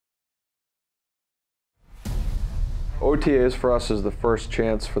OTAs for us is the first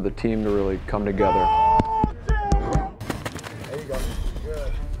chance for the team to really come together. There you go.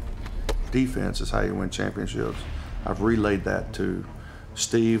 Good. Defense is how you win championships. I've relayed that to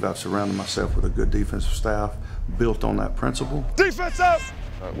Steve. I've surrounded myself with a good defensive staff built on that principle. Defense up!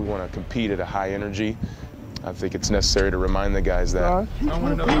 We want to compete at a high energy. I think it's necessary to remind the guys that. I don't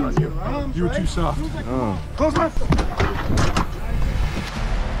want to know about you. You were too soft. Close left.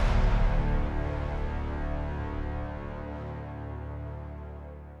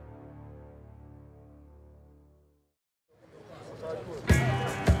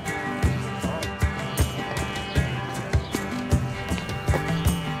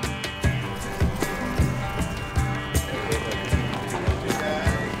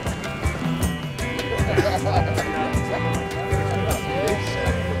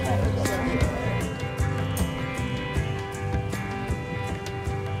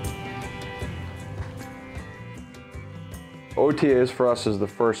 OTAs for us is the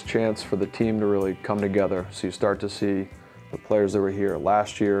first chance for the team to really come together. So you start to see the players that were here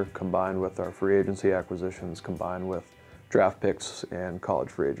last year combined with our free agency acquisitions, combined with draft picks and college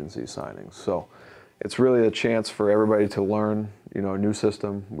free agency signings. So it's really a chance for everybody to learn, a new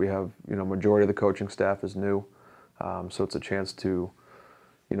system. We have, majority of the coaching staff is new. So it's a chance to,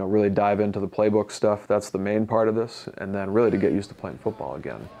 really dive into the playbook stuff. That's the main part of this. And then really to get used to playing football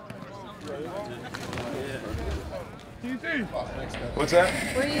again. What's that?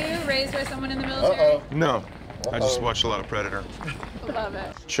 Were you raised by someone in the military? No. I just watched a lot of Predator. Love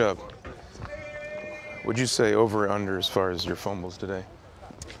it. Chubb, would you say over or under as far as your fumbles today?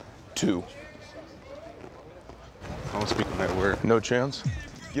 2. I won't speak on that word. No chance?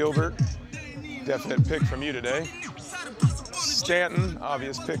 Gilbert, definite pick from you today. Stanton,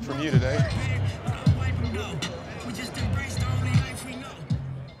 obvious pick from you today.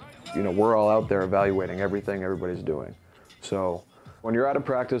 We're all out there evaluating everything everybody's doing. So when you're out of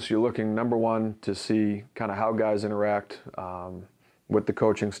practice, you're looking, number one, to see kind of how guys interact with the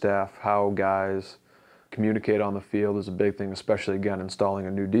coaching staff, how guys communicate on the field is a big thing, especially, again, installing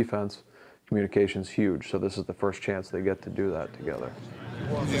a new defense. Communication's huge, so this is the first chance they get to do that together.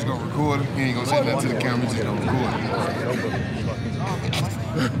 He's just gonna record him. He ain't gonna say nothing to the camera. He's just gonna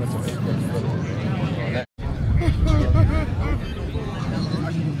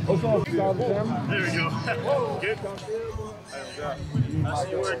There we go. Good. I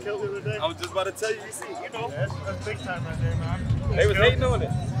see you wearing kills the other day. I was just about to tell you, that's big time right there, man. They was hating on it.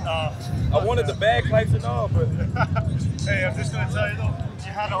 I wanted the bagpipes and all, but hey, I'm just gonna tell you though,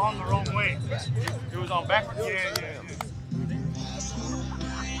 you had it on the wrong way. It was on backwards. Yeah.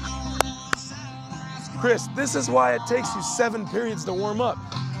 Chris, this is why it takes you 7 periods to warm up,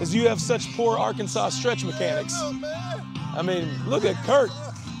 is you have such poor Arkansas stretch mechanics. I mean, look at Kirk.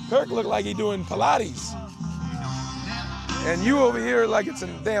 Kirk looked like he doing Pilates. And you over here like it's a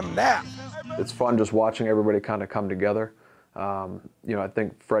damn nap. It's fun just watching everybody kind of come together. I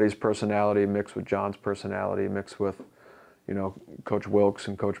think Freddie's personality mixed with John's personality, mixed with, Coach Wilkes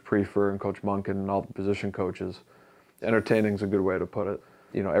and Coach Priefer and Coach Munkin and all the position coaches. Entertaining's a good way to put it.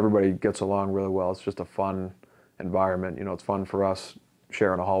 Everybody gets along really well. It's just a fun environment. It's fun for us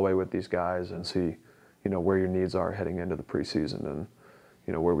sharing a hallway with these guys and see, where your needs are heading into the preseason and,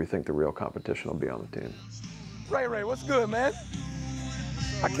 where we think the real competition will be on the team. Ray, what's good, man?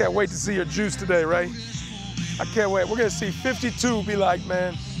 I can't wait to see your juice today, Ray. I can't wait. We're gonna see 52 be like,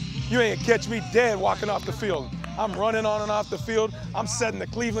 man, you ain't gonna catch me dead walking off the field. I'm running on and off the field. I'm setting the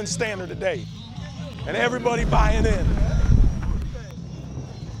Cleveland standard today. And everybody buying in.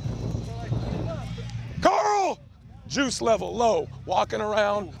 Carl! Juice level low, walking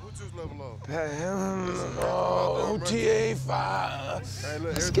around. What juice level low? OTA 5. Hey,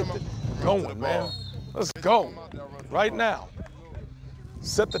 let's get going, man. Let's go. Right now.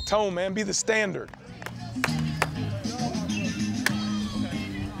 Set the tone, man. Be the standard.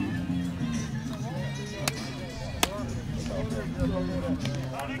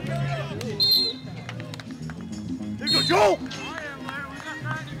 Here we go!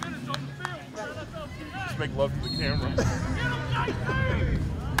 Just make love to the camera.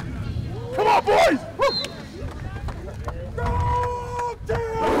 Come on, boys! Go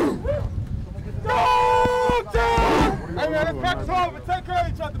down! Go down! Hey, man, let's practice hard and take care of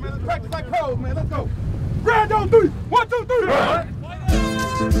each other, man. Let's practice like pros, man. Let's go. Grand down 3. 1, 2, 3.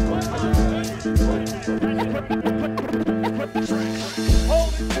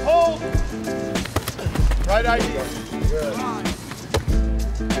 Hold. Right idea.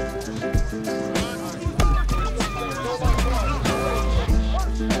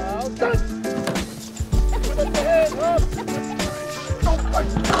 Good. Put the head up.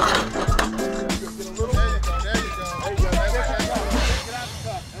 There you go.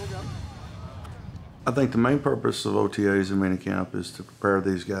 I think the main purpose of OTAs and minicamp is to prepare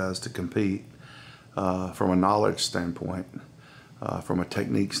these guys to compete from a knowledge standpoint, from a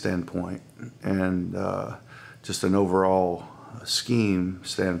technique standpoint, and just an overall scheme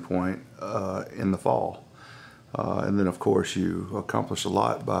standpoint in the fall. And then, of course, you accomplish a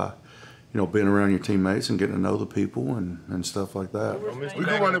lot by, being around your teammates and getting to know the people and stuff like that. We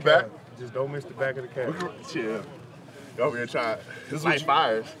can run it back. Just don't miss the back of the cab. Chill. Go over here and try. This is what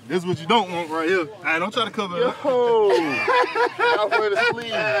fires. This is what you don't want right here. I don't try to cover it. Yo! I wear the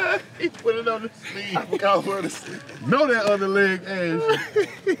sleeve. He put it on the sleeve. I forgot where the sleeve. Know that other leg ass.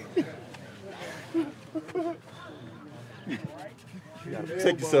 You gotta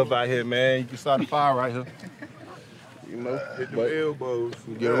take yourself out here, man. You can start a fire right here. Hit the elbows.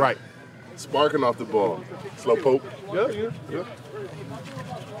 Get it right. Sparking off the ball. Slow poke. Yeah.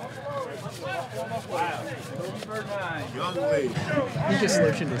 He just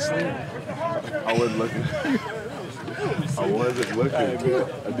looked in his sleeve. I wasn't looking.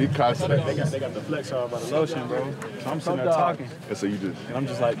 I did concentrate. They got the flex on by the lotion, bro. So I'm sitting there talking. And so you just. And I'm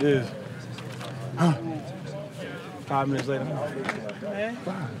just like this. 5 minutes later, man,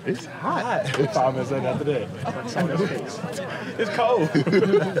 It's hot. 5 minutes later after that, it's cold.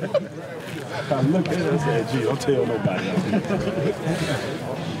 I looked at it and said, gee, don't tell nobody.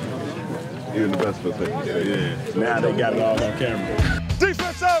 You're in the best position. Yeah. Now they got it all on camera.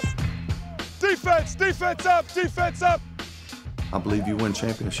 Defense up! Defense up! Defense up! I believe you win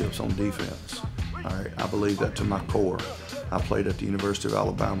championships on defense. All right, I believe that to my core. I played at the University of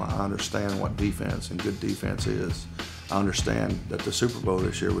Alabama. I understand what defense and good defense is. I understand that the Super Bowl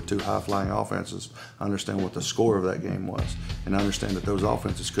this year with 2 high-flying offenses, I understand what the score of that game was. And I understand that those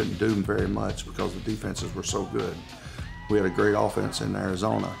offenses couldn't do very much because the defenses were so good. We had a great offense in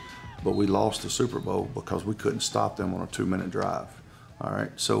Arizona, but we lost the Super Bowl because we couldn't stop them on a 2-minute drive. All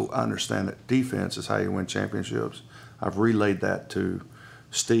right, so I understand that defense is how you win championships. I've relayed that to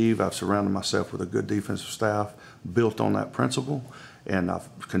Steve. I've surrounded myself with a good defensive staff built on that principle, and I've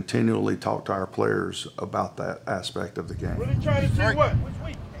continually talked to our players about that aspect of the game. Really trying to see what?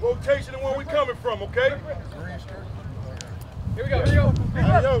 Rotation and where we coming from, okay? Here we go. Yes.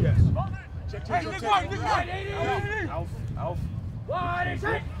 Hey, this one. Out. Wide,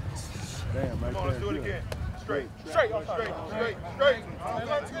 straight. Damn, Come on, let's do it again. Straight.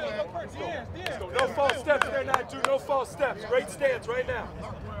 No false steps there, 9-2. No false steps. Great stance right now.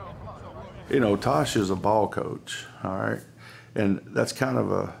 Tosh is a ball coach, all right? And that's kind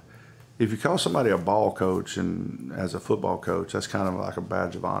of if you call somebody a ball coach and as a football coach, that's kind of like a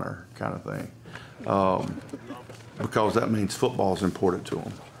badge of honor kind of thing. Because that means football is important to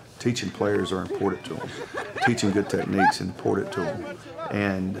them. Teaching players are important to them. Teaching good techniques is important to them.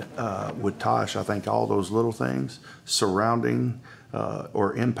 And with Tosh, I think all those little things surrounding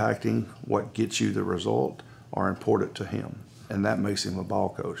or impacting what gets you the result are important to him. And that makes him a ball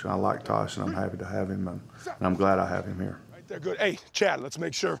coach. And I like Tosh, and I'm happy to have him, and I'm glad I have him here. Right there, good. Hey, Chad, let's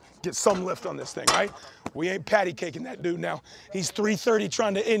make sure, get some lift on this thing, right? We ain't patty caking that dude now. He's 330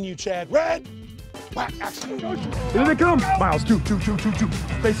 trying to end you, Chad. Red! Whack, action. Here they come. Miles, two.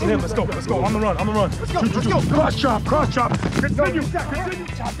 Facing him. Let's go. On the run. Let's go. Cross chop. Continue.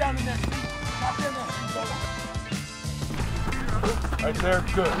 Chop down in there. Right there.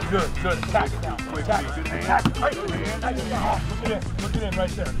 Good. Attack it now. Attack. Look it in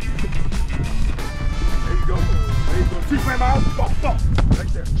right there. There you go. Keep my mouth. Ball.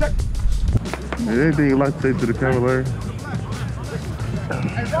 Right there. Check. Anything you'd like to say to the camera, Larry?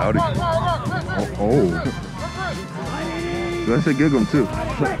 Howdy. Oh. I said gig him too.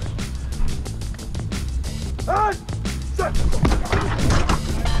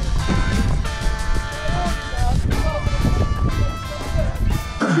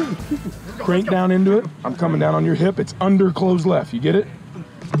 Crank down into it. I'm coming down on your hip. It's under closed left. You get it?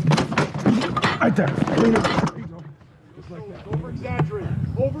 Right there. There you go. Just like that. Over-exaggerated.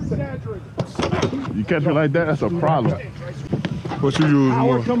 You catch me like that, that's a problem. What you use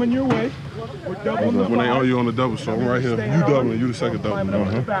Power more? coming your way. When they are you on the double, so I'm right here. You doubling, you the second double.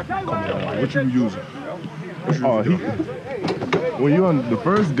 What you using? When you on the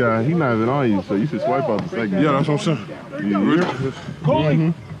first guy, he not even on you, so you should swipe out the second. Yeah, that's what I'm saying.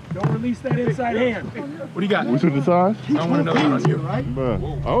 Coley, don't release that inside hand. What do you got? We switch the size? I don't want to know about you.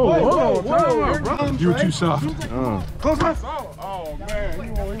 Oh, Whoa. You were too soft. Close left. Oh,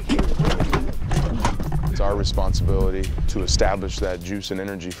 man. It's our responsibility to establish that juice and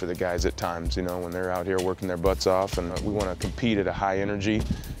energy for the guys at times, when they're out here working their butts off, and we want to compete at a high energy.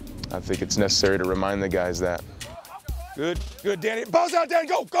 I think it's necessary to remind the guys that. Good, Danny. Ball's out, Danny.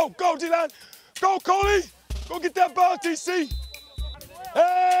 Go, D-line. Go, Coley. Go get that ball, TC.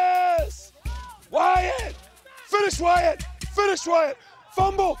 Yes! Wyatt! Finish, Wyatt! Finish, Wyatt!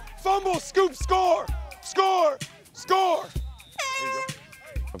 Fumble, fumble, scoop, score! Score! Score!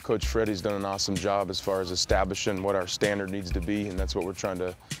 Coach Freddie's done an awesome job as far as establishing what our standard needs to be, and that's what we're trying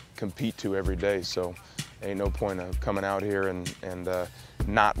to compete to every day. So ain't no point of coming out here and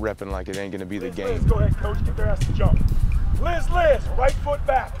not repping like it ain't gonna be the game. Liz, go ahead, coach, get their ass to jump. Liz, right foot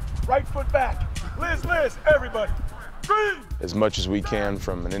back, right foot back. Liz, everybody. As much as we can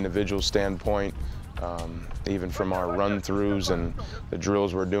from an individual standpoint, even from our run-throughs and the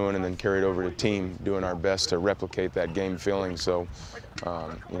drills we're doing, and then carried over to team, doing our best to replicate that game feeling. So,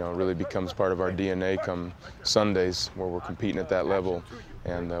 you know, it really becomes part of our DNA come Sundays, where we're competing at that level.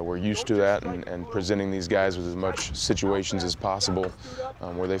 And we're used to that, and presenting these guys with as much situations as possible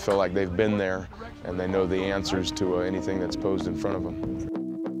where they feel like they've been there and they know the answers to anything that's posed in front of them.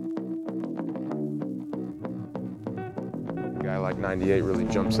 A guy like 98 really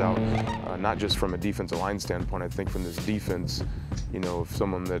jumps out, not just from a defensive line standpoint. I think from this defense, you know,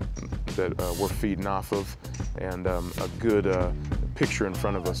 someone that we're feeding off of, and a good picture in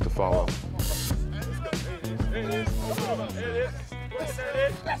front of us to follow.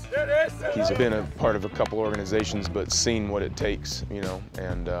 He's been a part of a couple organizations, but seen what it takes, you know,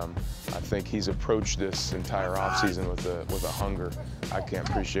 and I think he's approached this entire offseason with a hunger. I can't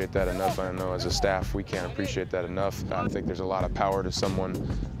appreciate that enough. I know as a staff we can't appreciate that enough. I think there's a lot of power to someone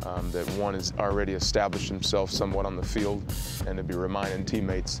that one has already established himself somewhat on the field, and to be reminding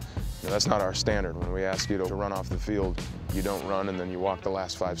teammates, you know, that's not our standard. When we ask you to run off the field, you don't run and then you walk the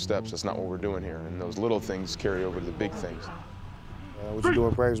last 5 steps. That's not what we're doing here, and those little things carry over to the big things. What you do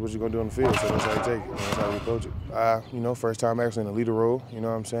in practice, what you're going to do on the field, so that's how you take it. That's how we coach it. You know, first time actually in a leader role, you know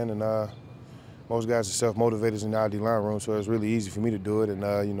what I'm saying? And most guys are self-motivators in the ID line room, so it's really easy for me to do it. And,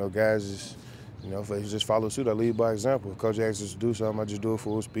 you know, guys just, you know, if they just follow suit, I lead by example. If Coach asks us to do something, I just do it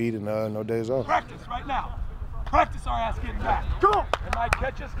full speed and no days off. Practice right now. Practice our ass getting back. Come on. And Mike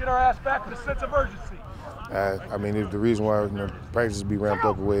catch us, get our ass back with a sense of urgency. I mean, the reason why, you know, practice be ramped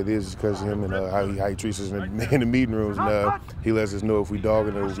up the way it is because of him and how he treats us in the meeting rooms, and he lets us know if we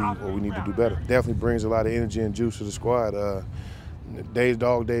dogging or we need to do better. Definitely brings a lot of energy and juice to the squad.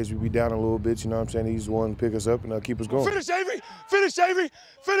 Dog days we be down a little bit, you know what I'm saying? He's the one to pick us up and keep us going. Finish, Avery! Finish, Avery!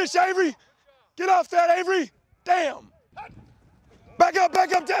 Finish, Avery! Get off that, Avery! Damn! Back up,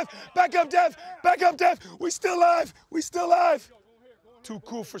 Dev! Back up, Dev! Back up, Dev! We still live! We still live! Too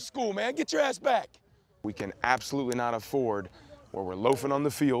cool for school, man. Get your ass back. We can absolutely not afford where we're loafing on the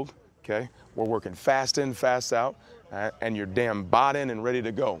field, okay? We're working fast in, fast out, and you're damn bought in and ready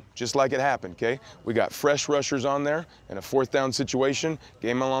to go, just like it happened, okay? We got fresh rushers on there in a 4th down situation,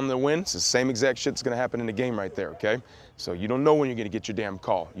 game on the win. It's the same exact shit that's gonna happen in the game right there, okay? So you don't know when you're gonna get your damn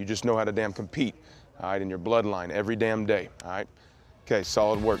call. You just know how to damn compete, all right, in your bloodline every damn day, all right? Okay,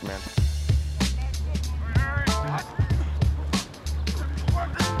 solid work, man.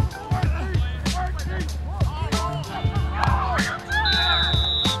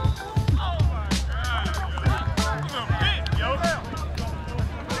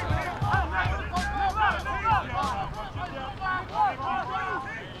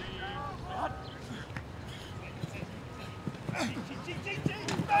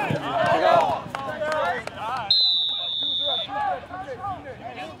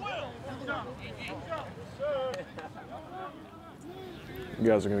 You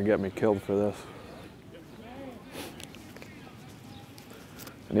guys are going to get me killed for this.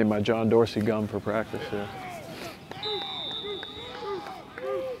 I need my John Dorsey gum for practice here.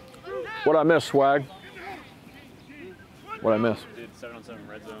 What'd I miss, Swag? What'd I miss? Did 7-on-7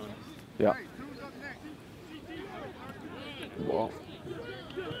 red zone. Yeah. Well.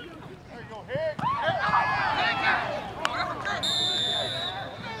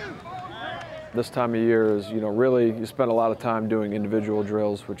 This time of year is, you know, really you spend a lot of time doing individual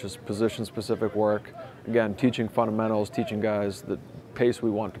drills, which is position-specific work. Again, teaching fundamentals, teaching guys the pace we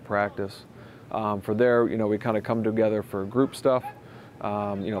want to practice. For there, you know, we kind of come together for group stuff. You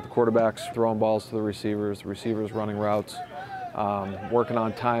know, the quarterbacks throwing balls to the receivers running routes, working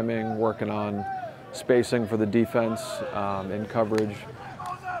on timing, working on spacing for the defense, in coverage.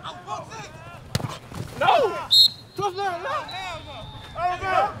 No!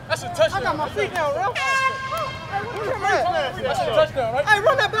 That's a touchdown. I got my feet down, bro. That's a touchdown, right? Hey,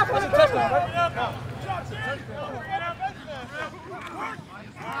 run that back. That's a touchdown, right?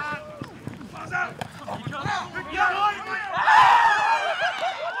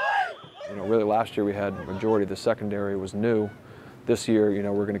 You know, really last year we had the majority of the secondary was new. This year, you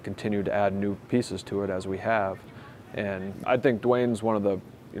know, we're going to continue to add new pieces to it as we have. And I think DeWayne's one of the,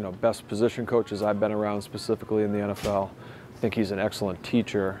 you know, best position coaches I've been around, specifically in the NFL. I think he's an excellent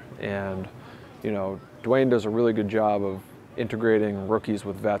teacher, and You know, DeWayne does a really good job of integrating rookies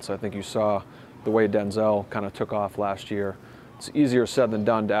with vets. I think you saw the way Denzel kind of took off last year. It's easier said than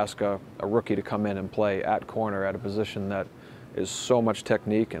done to ask a rookie to come in and play at corner at a position that is so much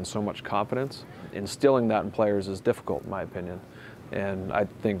technique and so much confidence. Instilling that in players is difficult, in my opinion. And I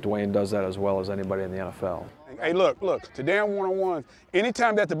think DeWayne does that as well as anybody in the NFL. Hey, look, today on one-on-ones,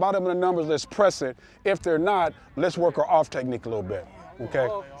 anytime they're at the bottom of the numbers, let's press it. If they're not, let's work our off technique a little bit, okay?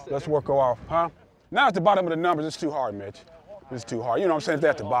 Let's work our off, huh? Now at the bottom of the numbers, it's too hard, Mitch. It's too hard. You know what I'm saying? If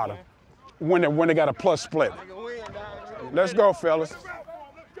they're at the bottom, when they got a plus split. Let's go, fellas.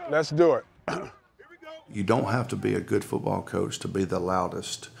 Let's do it. You don't have to be a good football coach to be the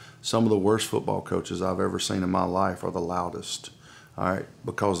loudest. Some of the worst football coaches I've ever seen in my life are the loudest, all right,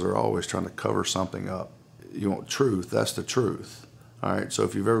 because they're always trying to cover something up. You want truth, that's the truth, all right? So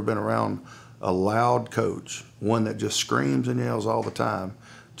if you've ever been around a loud coach, one that just screams and yells all the time,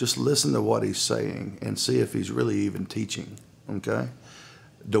 just listen to what he's saying and see if he's really even teaching, okay?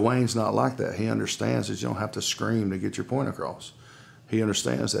 DeWayne's not like that. He understands that you don't have to scream to get your point across. He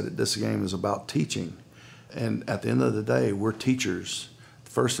understands that this game is about teaching. And at the end of the day, we're teachers.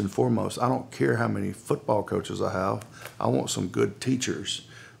 First and foremost, I don't care how many football coaches I have. I want some good teachers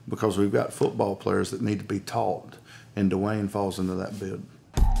because we've got football players that need to be taught, and DeWayne falls into that bid.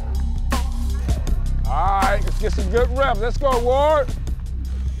 All right, let's get some good reps. Let's go, Ward.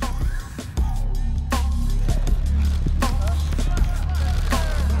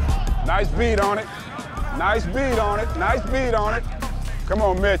 Nice beat on it. Nice beat on it. Nice beat on it. Come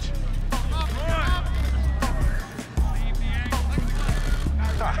on, Mitch.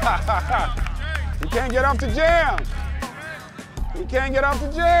 He can't get off the jam. He can't get off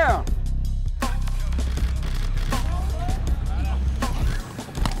the jam.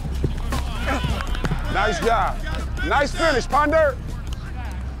 Nice job. Nice finish, Ponder.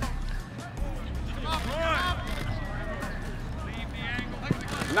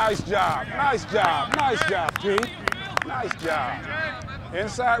 Nice job. Nice job. Nice job, G. Nice job.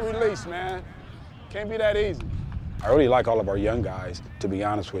 Inside release, man. Can't be that easy. I really like all of our young guys, to be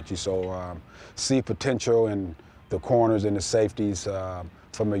honest with you. So see potential in the corners and the safeties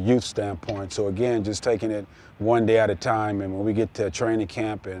from a youth standpoint. So again, just taking it one day at a time. And when we get to training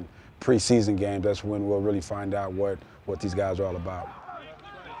camp and preseason games, that's when we'll really find out what these guys are all about.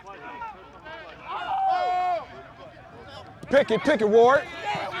 Pick it, Ward.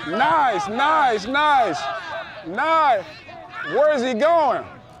 Nice, nice, nice, nice. Where is he going?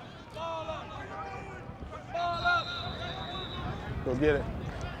 Go get it.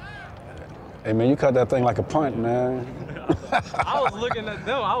 Hey, man, you cut that thing like a punt, man. I was looking at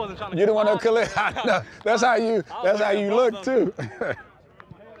them. I wasn't trying to. You the one that collect. That's how you look too.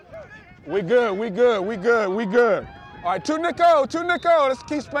 We good. All right, two Nico. Let's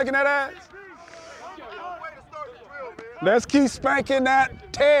keep spanking that ass. Let's keep spanking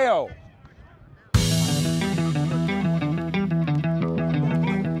that tail.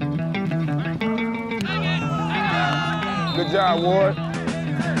 Good job, Ward.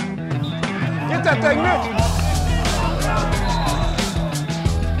 Get that thing, Mitch.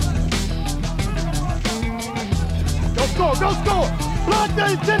 Don't score. Block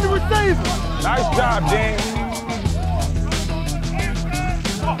that intended receiver. Nice job, Dean.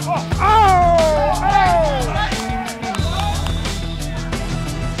 Oh!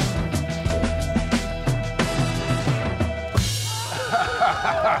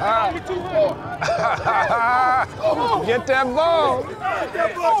 Get that ball.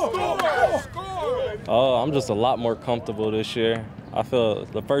 I'm just a lot more comfortable this year. I feel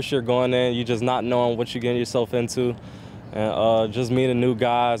the first year going in, you just not knowing what you're getting yourself into. And just meeting new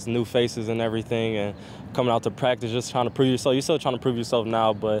guys, new faces and everything, and coming out to practice, just trying to prove yourself. You're still trying to prove yourself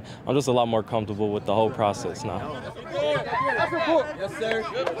now, but I'm just a lot more comfortable with the whole process now. Yes, sir.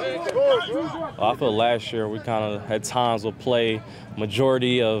 I feel last year we kind of at times will play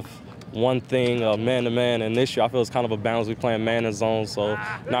majority of one thing, man-to-man, and this year I feel it's kind of a balance. We playing man and zone, so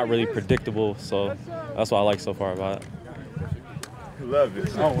not really predictable. So that's what I like so far about it. Love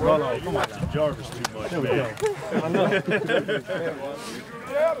it. Oh, no, come on. Jarvis too much, man.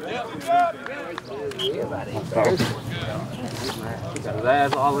 His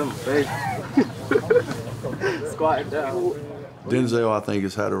ass all in my face. Squatting down. Denzel, I think,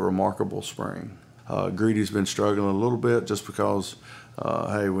 has had a remarkable spring. Greedy's been struggling a little bit just because,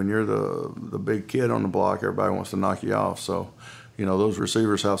 hey, when you're the big kid on the block, everybody wants to knock you off. So, you know, those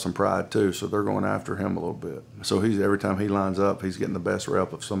receivers have some pride too, so they're going after him a little bit. So every time he lines up, he's getting the best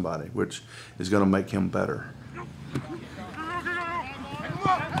rep of somebody, which is going to make him better.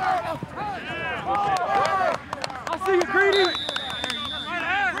 I see you, Greedy.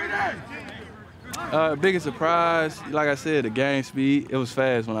 Biggest surprise, like I said, the game speed. It was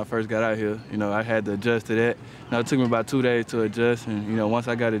fast when I first got out here. You know, I had to adjust to that. You know, it took me about 2 days to adjust, and you know, once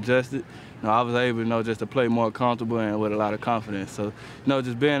I got adjusted, you know, I was able, you know, just to play more comfortable and with a lot of confidence. So, you know,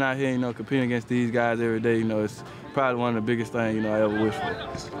 just being out here, you know, competing against these guys every day, you know, it's probably one of the biggest things, you know, I ever wish for.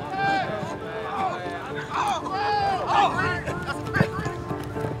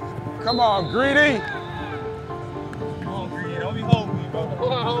 Come on, Greedy. Come on, Greedy. Don't be holding me, bro. Come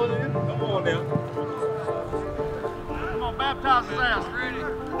on now. Come on, baptize his ass, Greedy.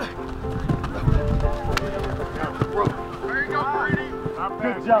 There you go, Greedy.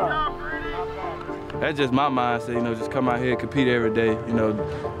 Good job, Greedy. That's just my mindset, you know, just come out here, compete every day, you know,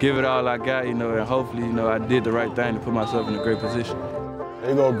 give it all I got, you know, and hopefully, you know, I did the right thing to put myself in a great position.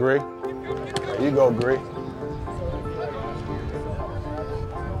 There you go, Greg. There you go, Greg.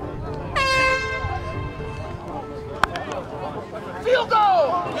 Field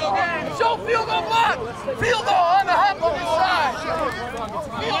goal! Show field goal block! Field goal on the half of his side!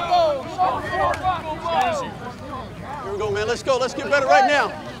 Field goal! Show field goal block! Here we go, man. Let's go. Let's get better right now.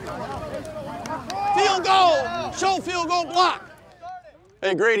 Field goal! Show field goal block!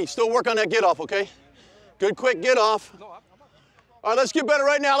 Hey, Grady, still work on that get off, okay? Good quick get off. All right, let's get better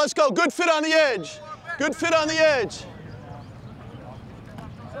right now. Let's go. Good fit on the edge. Good fit on the edge.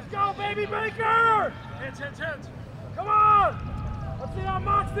 Let's go, baby Baker! Hands. Come on! Let's see our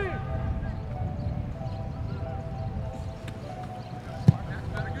moxie!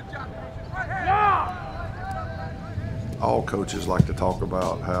 Yeah! All coaches like to talk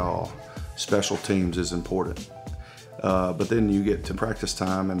about how special teams is important. But then you get to practice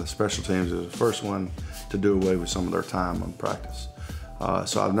time, and the special teams is the first one to do away with some of their time on practice.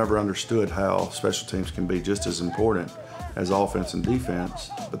 So I've never understood how special teams can be just as important as offense and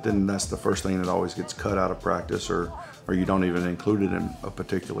defense, but then that's the first thing that always gets cut out of practice, or you don't even include it in a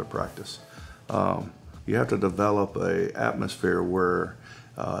particular practice. You have to develop an atmosphere where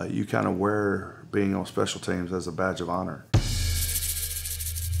you kind of wear being on special teams as a badge of honor.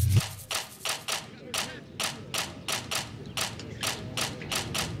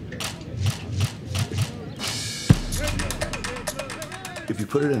 If you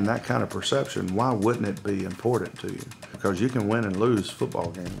put it in that kind of perception, why wouldn't it be important to you? Because you can win and lose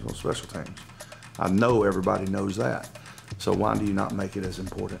football games on special teams. I know everybody knows that. So why do you not make it as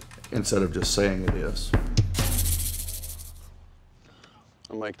important instead of just saying it is?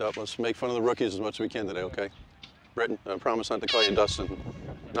 I'm mic'd up. Let's make fun of the rookies as much as we can today, okay? Britton, I promise not to call you Dustin.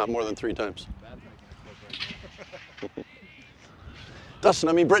 Not more than 3 times. Dustin,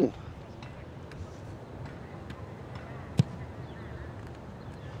 I mean Britton.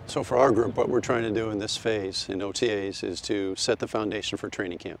 So for our group, what we're trying to do in this phase in OTAs is to set the foundation for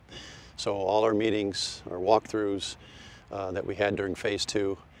training camp. So all our meetings, our walkthroughs that we had during phase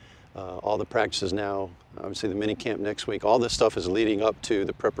 2, all the practices now, obviously the mini camp next week, all this stuff is leading up to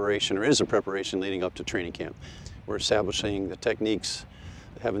the preparation, or is a preparation leading up to training camp. We're establishing the techniques,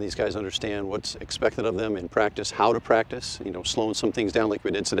 having these guys understand what's expected of them in practice, how to practice, you know, slowing some things down like we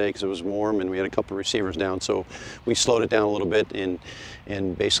did today because it was warm and we had a couple of receivers down. So we slowed it down a little bit and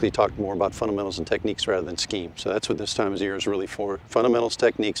basically talked more about fundamentals and techniques rather than scheme. So that's what this time of year is really for. Fundamentals,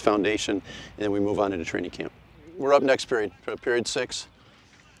 techniques, foundation, and then we move on into training camp. We're up next period, period 6.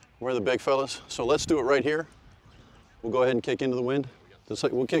 We're the big fellas. So let's do it right here. We'll go ahead and kick into the wind.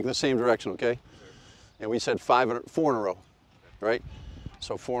 We'll kick in the same direction, okay? And we said 4 in a row, right?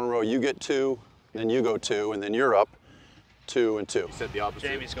 So 4 in a row, you get 2, then you go 2, and then you're up 2 and 2. You said the opposite.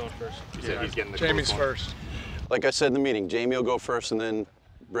 Jamie's going first. He said he's getting the Jamie's first. Like I said in the meeting, Jamie will go first, and then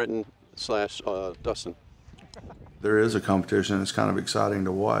Britton / Dustin. There is a competition. It's kind of exciting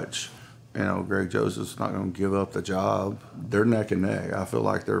to watch. You know, Greg Joseph's not going to give up the job. They're neck and neck. I feel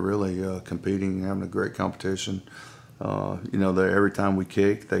like they're really competing, having a great competition. You know, every time we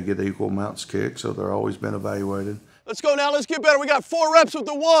kick, they get equal amounts kicked, so they're always been evaluated. Let's go now, let's get better. We got 4 reps with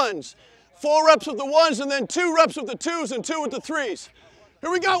the 1s, 4 reps with the 1s, and then 2 reps with the 2s and 2 with the 3s.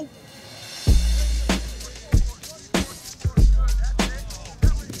 Here we go.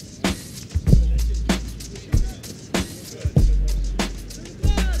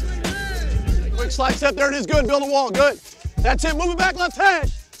 Quick slide step, there it is, good, build a wall, good. That's it, move it back left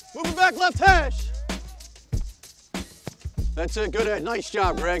hash, move it back left hash. That's it, good head, nice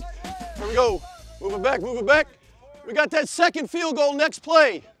job, Greg. Here we go, move it back, move it back. We got that second field goal next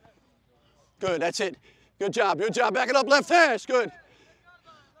play. Good, that's it. Good job, back it up left hash, good.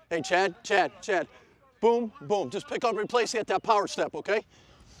 Hey, Chad. Boom, boom, just pick up and replace it, that power step, okay?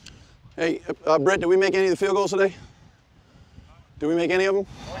 Hey, Brett, did we make any of the field goals today? Did we make any of them?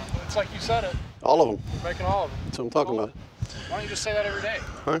 It's like you said it. All of them. You're making all of them. That's what I'm talking about. Why don't you just say that every day?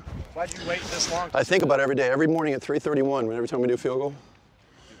 Huh? Why'd you wait this long? I think about it every day. Every morning at 3:31, every time we do field goal,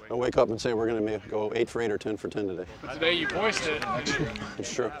 I wake up and say we're going to go 8 for 8 or 10 for 10 today. But today you voiced it.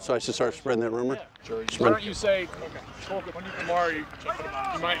 It's true. So I should start spreading that rumor. Sure. Why don't you say, tomorrow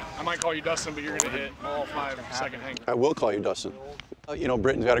I might call you Dustin, but you're going to hit all 5 second hangers. I will call you Dustin. You know,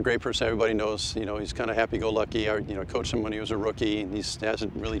 Britton's got a great person. Everybody knows. You know, he's kind of happy-go-lucky. I coached him when he was a rookie, and he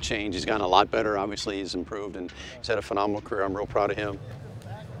hasn't really changed. He's gotten a lot better. Obviously, he's improved, and he's had a phenomenal career. I'm real proud of him.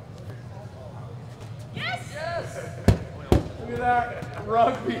 Yes! Yes! Look at that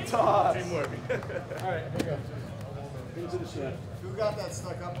rugby toss. Teamwork. All right, here we go. Into the shed. Who got that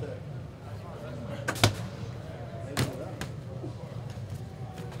stuck up there?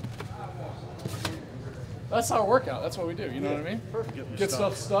 That's our workout. That's what we do. You know what I mean? Perfect. Get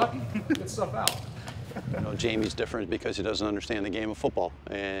stuff stuck, get stuff out. You know, Jamie's different because he doesn't understand the game of football,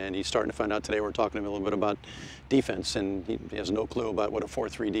 and he's starting to find out today. We're talking to him a little bit about defense, and he has no clue about what a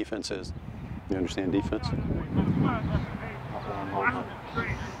 4-3 defense is. You understand defense?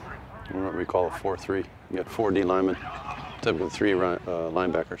 What we call a 4-3. You got 4 D linemen, typically 3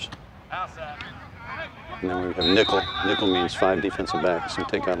 linebackers. And then we have nickel. Nickel means 5 defensive backs. You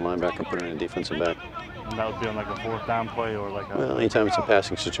take out a linebacker, put in a defensive back. And that would be on like a 4th down play or like a... Well, anytime it's a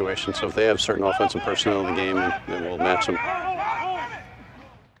passing situation. So if they have certain offensive personnel in the game, then we'll match them.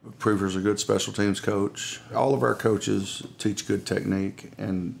 Priefer's a good special teams coach. All of our coaches teach good technique,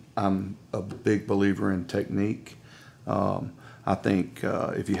 and I'm a big believer in technique. I think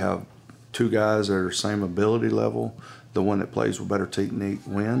if you have 2 guys that are same ability level, the one that plays with better technique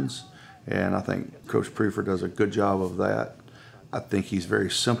wins. And I think Coach Priefer does a good job of that. I think he's very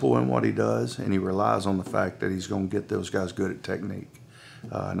simple in what he does, and he relies on the fact that he's going to get those guys good at technique.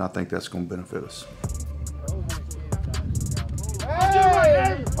 And I think that's going to benefit us.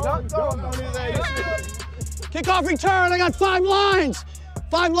 Hey! Kickoff return. I got 5 lines.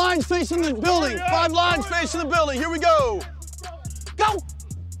 5 lines facing the building. 5 lines facing the building. Here we go. Go.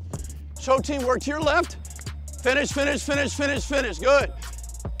 Show team work to your left. Finish, finish, finish, finish, finish. Good.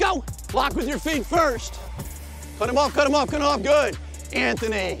 Go. Block with your feet first. Cut him off, cut him off, cut him off. Good.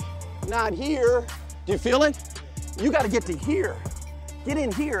 Anthony, not here. Do you feel it? You got to get to here. Get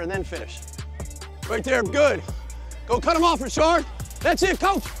in here and then finish. Right there. Good. Go cut him off, Richard. That's it,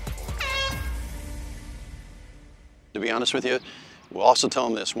 coach. To be honest with you, we'll also tell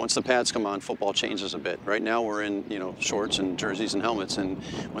them this. Once the pads come on, football changes a bit. Right now we're in, shorts and jerseys and helmets, and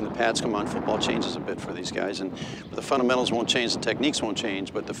when the pads come on, football changes a bit for these guys. And the fundamentals won't change, the techniques won't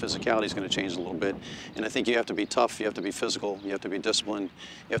change, but the physicality is going to change a little bit. And I think you have to be tough, you have to be physical, you have to be disciplined,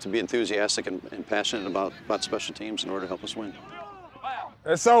 you have to be enthusiastic and passionate about special teams in order to help us win.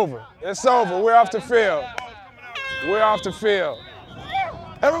 It's over. It's over. We're off the field. We're off the field.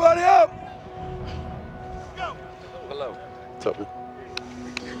 Everybody up! Hello. What's up, man?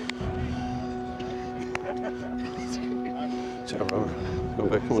 Go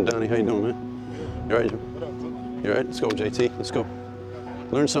back. Come on, Donnie. How you doing, man? You all right, Jim? You all right? Let's go, JT. Let's go.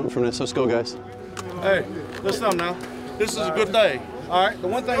 Learn something from this. Let's go, guys. Hey, listen up now. This is a good day, all right? The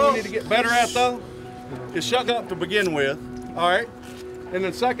one thing we need to get better at, though, is shut up to begin with, all right? And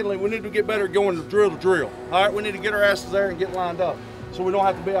then secondly, we need to get better at going to drill, all right? We need to get our asses there and get lined up so we don't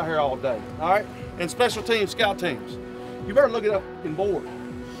have to be out here all day, all right? And special teams, scout teams, you better look at that fucking board,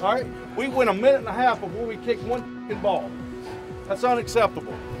 all right? We went a minute and a half before we kicked one fucking ball. That's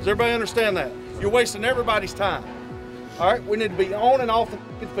unacceptable. Does everybody understand that? You're wasting everybody's time, all right? We need to be on and off the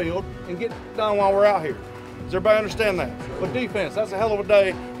fucking field and get done while we're out here. Does everybody understand that? But defense, that's a hell of a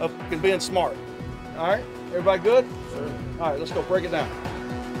day of fucking being smart, all right? Everybody good? Sure. All right, let's go break it down.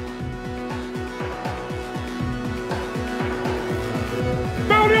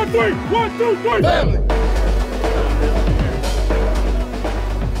 Family on 3. 1, 2, 3. Family.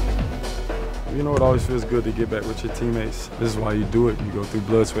 You know, it always feels good to get back with your teammates. This is why you do it. You go through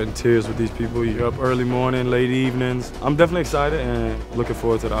blood, sweat, and tears with these people. You're up early morning, late evenings. I'm definitely excited and looking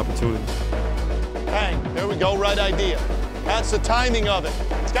forward to the opportunity. Bang, there we go, right idea. That's the timing of it.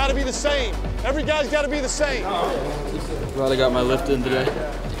 It's got to be the same. Every guy's got to be the same. Glad I got my lift in today.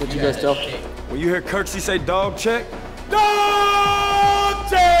 What'd you guys tell? When you hear Kirksey say dog check, Dog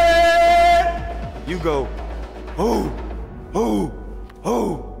check! you go, oh, oh,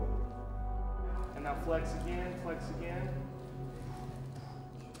 oh. And now flex again, flex again.